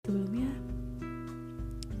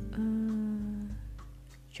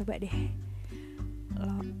Coba deh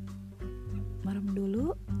lo merem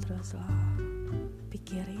dulu, terus lo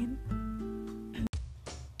pikirin.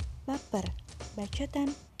 Baper, bacotan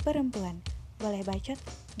perempuan. Boleh bacot,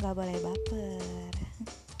 gak boleh baper.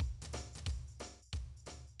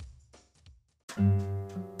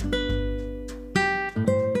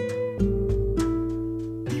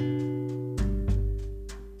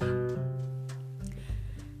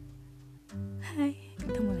 Hai,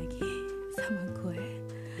 ketemu lagi sama gue.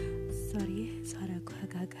 Sorry, suara gue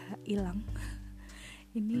agak-agak hilang.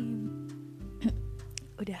 Ini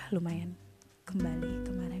udah lumayan kembali,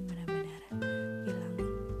 kemarin benar-benar hilang.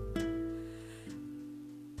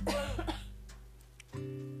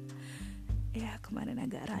 Ya kemarin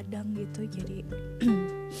agak radang gitu, jadi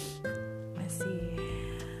masih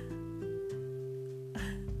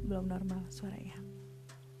belum normal suaranya.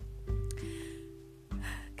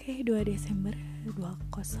 Oke, 2 Desember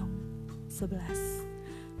 2011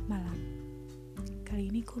 malam.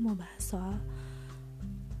 Kali ini gue mau bahas soal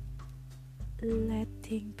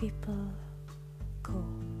letting people go.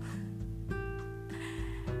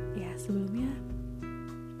 Ya sebelumnya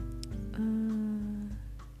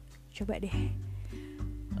coba deh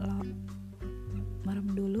lo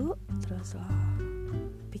merem dulu, terus lo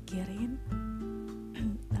pikirin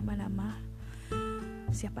nama-nama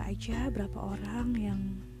siapa aja, berapa orang yang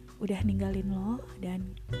udah ninggalin lo,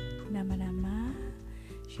 dan nama-nama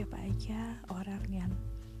siapa aja orang yang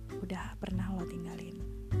udah pernah lo tinggalin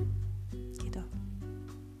gitu.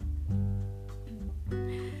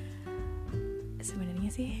 Sebenarnya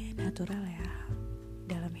sih natural ya,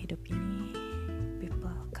 dalam hidup ini people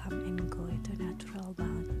come and go, itu natural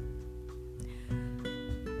banget.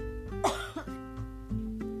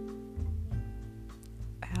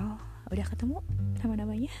 Well, udah ketemu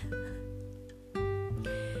nama-namanya?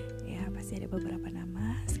 Ya pasti ada beberapa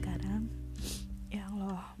nama sekarang yang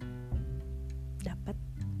lo dapet.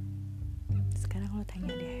 Sekarang lo tanya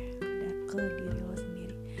deh ke diri lo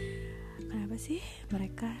sendiri, kenapa sih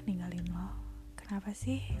mereka ninggalin lo? Kenapa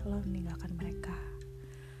sih lo meninggalkan mereka?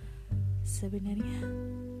 Sebenarnya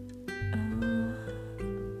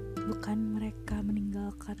bukan mereka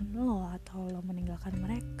meninggalkan lo atau lo meninggalkan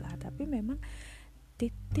mereka, tapi memang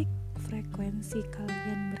titik frekuensi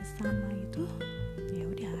kalian bersama itu ya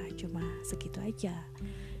udah cuma segitu aja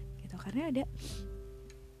gitu. Karena ada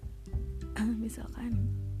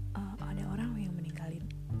misalkan ada orang yang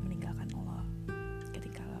meninggalkan lo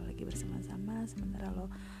ketika lo lagi bersama-sama, sementara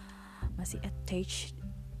lo masih attached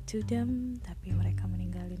to them, tapi mereka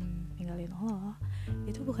meninggalin lo,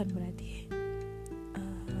 itu bukan berarti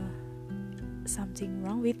something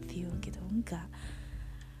wrong with you gitu, enggak.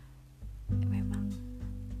 Memang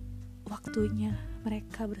waktunya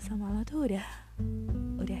mereka bersama lo tuh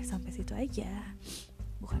udah sampai situ aja,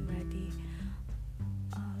 bukan berarti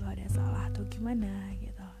lo ada salah atau gimana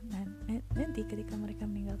gitu. Nanti ketika mereka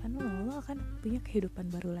meninggalkan lo akan punya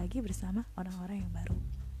kehidupan baru lagi bersama orang-orang yang baru,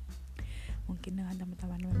 mungkin dengan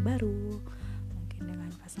teman-teman yang baru, mungkin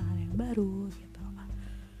dengan pasangan yang baru gitu.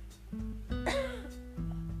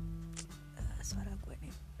 Suara gue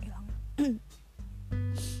nih hilang.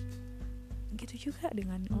 Gitu juga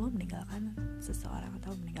dengan lo meninggalkan seseorang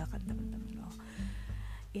atau meninggalkan teman-teman lo.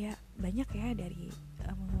 Ya banyak ya dari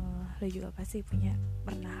lo juga pasti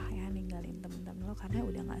pernah ya ninggalin teman-teman lo karena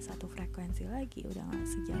udah nggak satu frekuensi lagi, udah nggak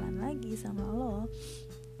sejalan lagi sama lo.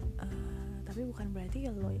 Tapi bukan berarti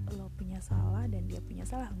lo punya salah dan dia punya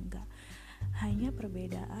salah, enggak. Hanya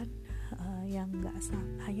perbedaan yang enggak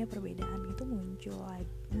hanya perbedaan itu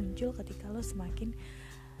muncul ketika lo semakin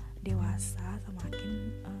dewasa, semakin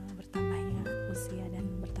bertambahnya usia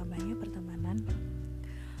dan bertambahnya pertemanan,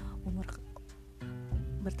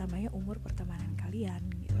 bertambahnya umur pertemanan kalian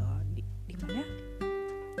gitu. Dimana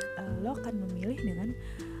lo akan memilih dengan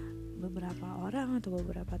beberapa orang atau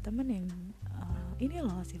beberapa teman yang ini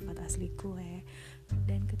loh sifat asli gue.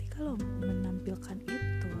 Dan ketika lo menampilkan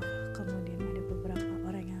itu, kemudian ada beberapa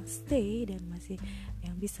orang yang stay dan masih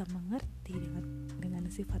yang bisa mengerti dengan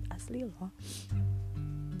sifat asli lo,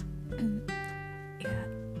 ya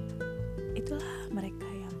itulah mereka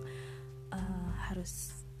yang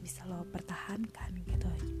harus bisa lo pertahankan gitu,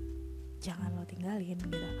 jangan lo tinggalin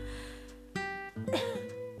gitu.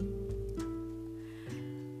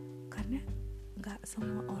 Karena gak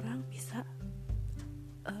semua orang bisa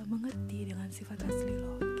mengerti dengan sifat asli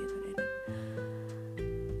lo gitu. Dan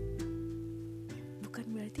bukan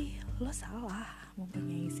berarti lo salah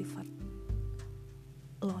mempunyai sifat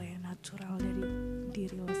lo yang natural dari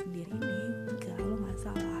diri lo sendiri ini, enggak, lo gak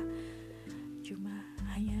salah. Cuma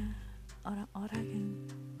hanya orang-orang yang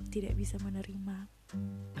tidak bisa menerima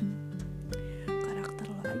karakter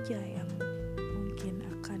lo aja yang mungkin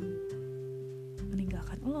akan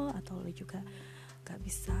atau lo juga gak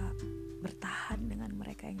bisa bertahan dengan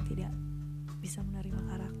mereka yang tidak bisa menerima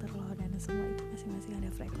karakter lo, dan semua itu masing-masing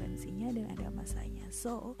ada frekuensinya dan ada masanya.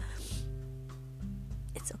 So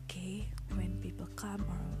it's okay when people come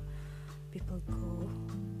or people go,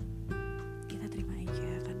 kita terima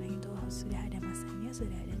aja, karena itu sudah ada masanya,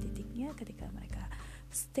 sudah ada titiknya. Ketika mereka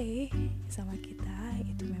stay sama kita,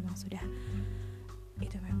 itu memang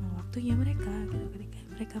waktunya mereka gitu. Ketika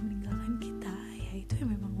mereka meninggalkan kita, ya itu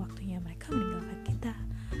memang waktunya mereka meninggalkan kita.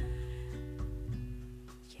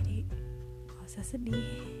 Jadi gak usah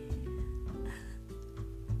sedih.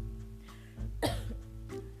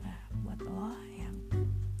 Nah, buat lo yang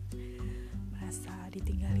merasa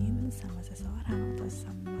ditinggalin sama seseorang atau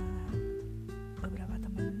sama beberapa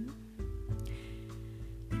temen,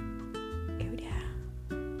 ya udah,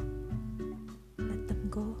 let them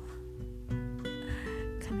go.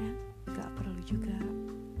 Karena gak perlu juga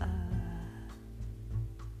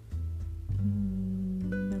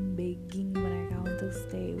membegging mereka untuk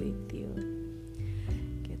stay with you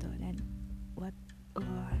gitu. Dan buat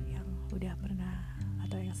lo yang udah pernah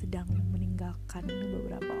atau yang sedang meninggalkan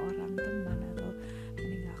beberapa orang teman atau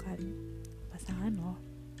meninggalkan pasangan lo,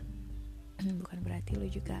 bukan berarti lo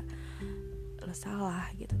juga lo salah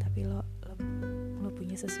gitu, tapi lo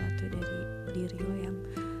punya sesuatu dari diri lo yang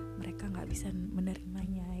mereka nggak bisa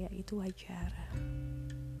menerimanya, ya itu wajar.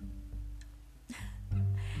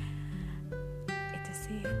 Itu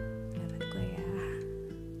sih menurut gue ya.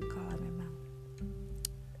 Kalau memang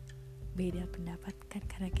beda pendapat kan,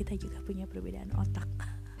 karena kita juga punya perbedaan otak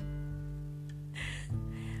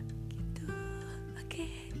gitu.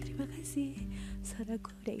 Oke, terima kasih, suara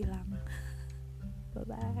gue udah hilang. Bye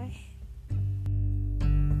bye.